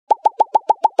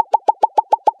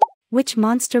Which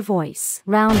monster voice?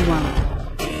 Round 1.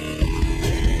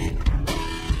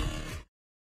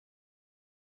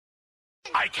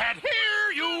 I can't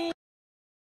hear you!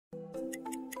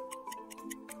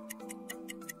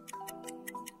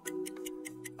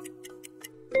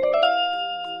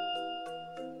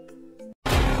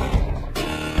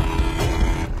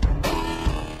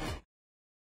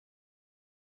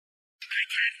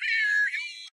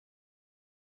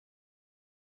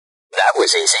 That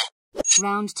was easy.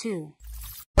 Round 2.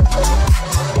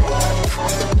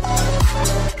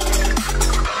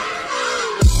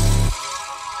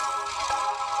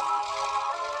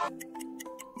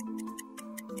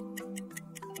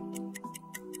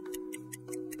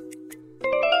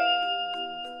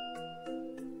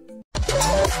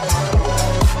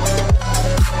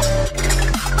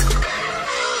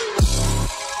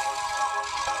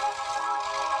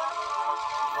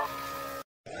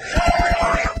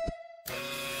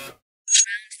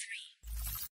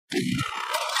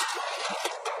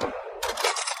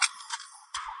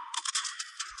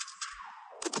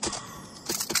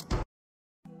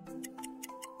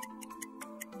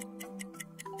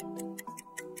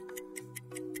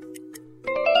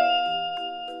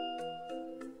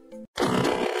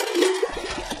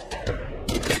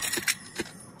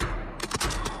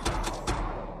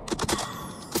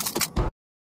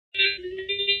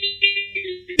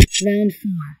 Round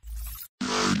 4.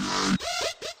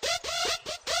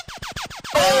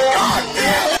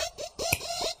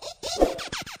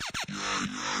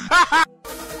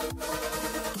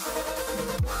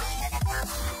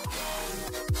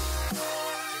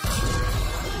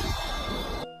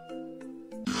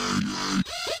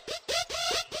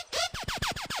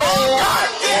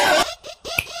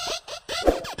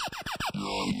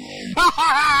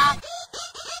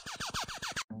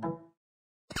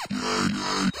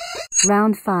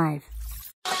 Round 5.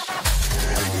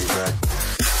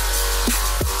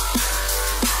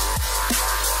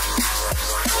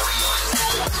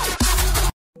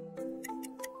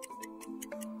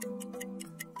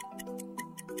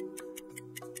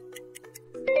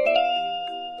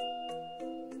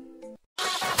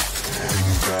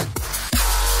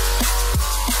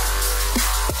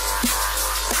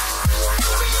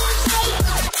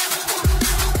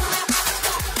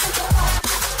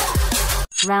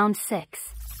 Round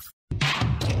 6.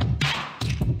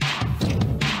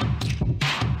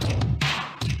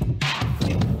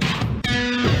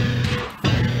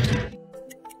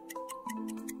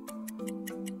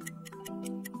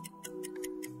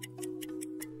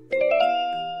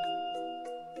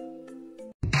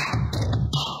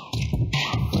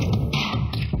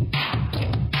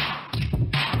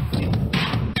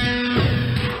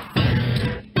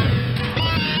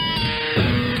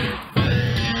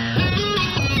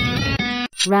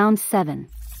 Round 7.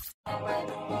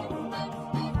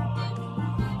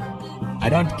 I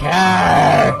don't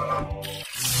care!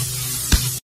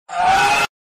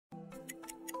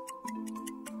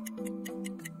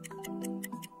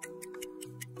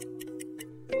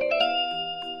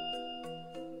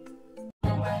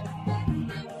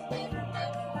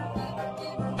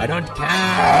 I don't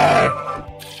care!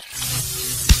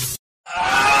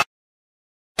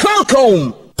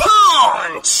 Falcon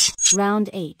Punch! Round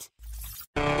 8.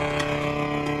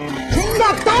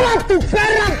 ¡Matala tu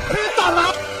perra puta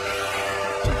madre!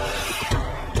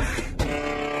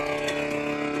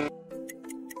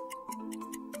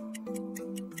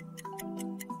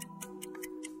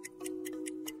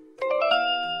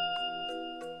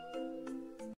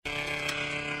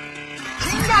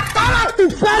 ¡Matala tu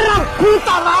perra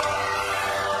puta madre!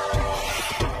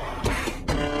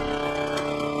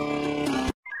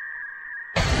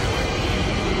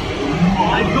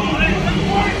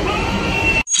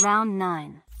 Round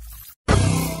 9.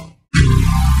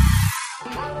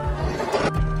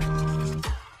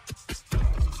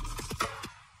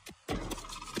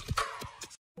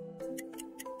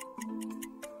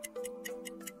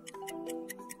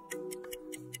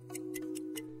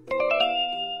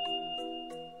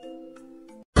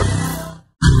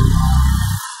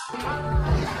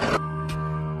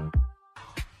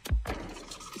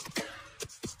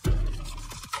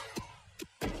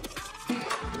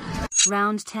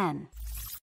 Round 10.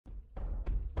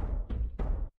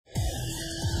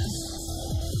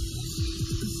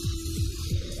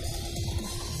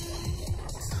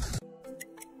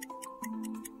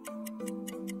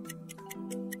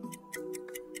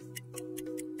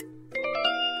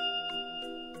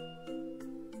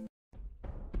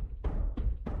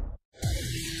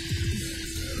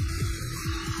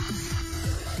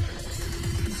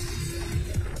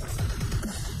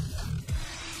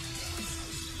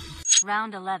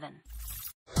 Round 11.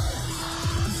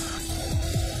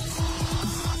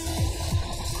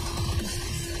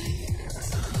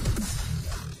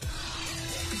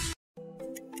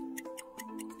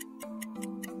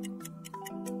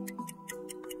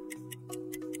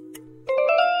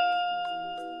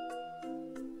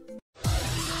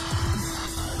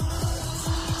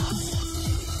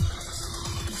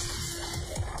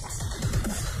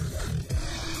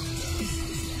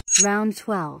 Round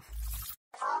 12.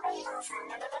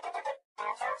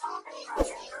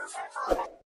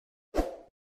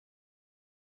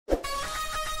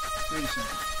 Wait a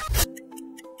second.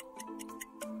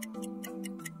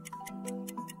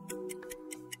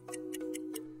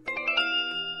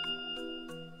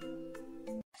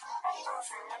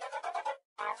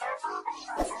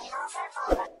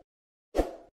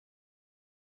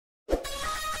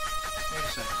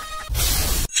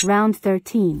 Round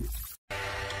 13.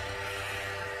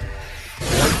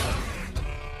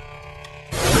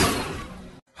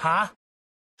 Huh?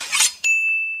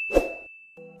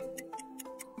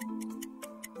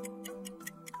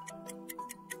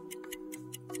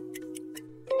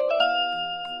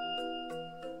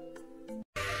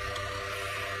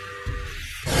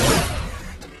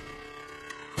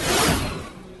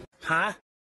 Huh?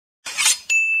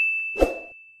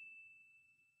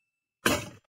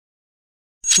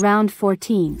 Round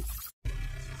 14.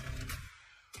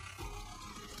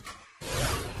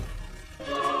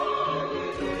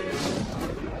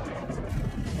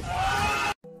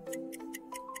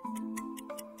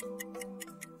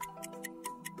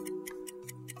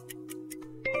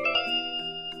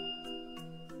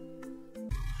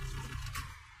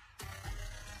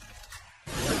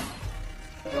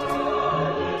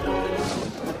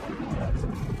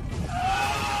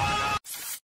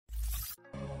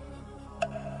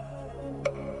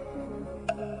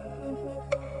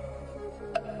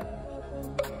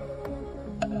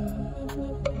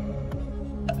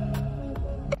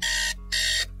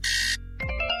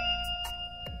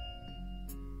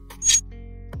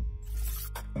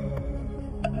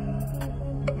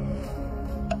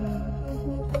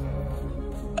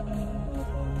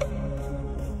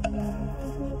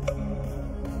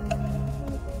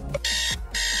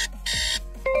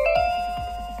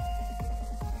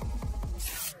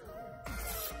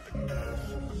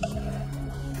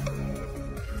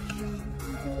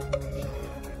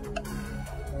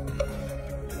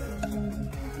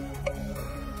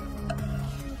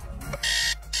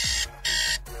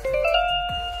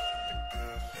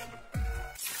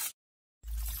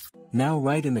 Now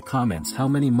write in the comments how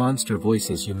many monster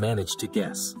voices you managed to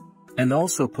guess. And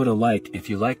also put a like if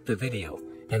you liked the video,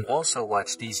 and also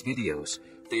watch these videos,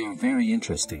 they are very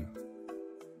interesting.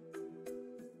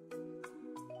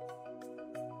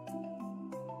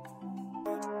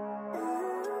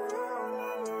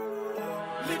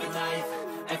 Living life,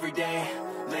 every day,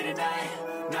 late at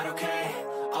night, not okay.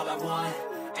 All I want,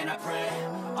 and I pray,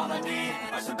 all I need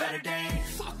are some better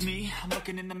days. Fuck me, I'm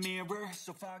looking in the mirror,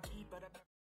 so foggy, but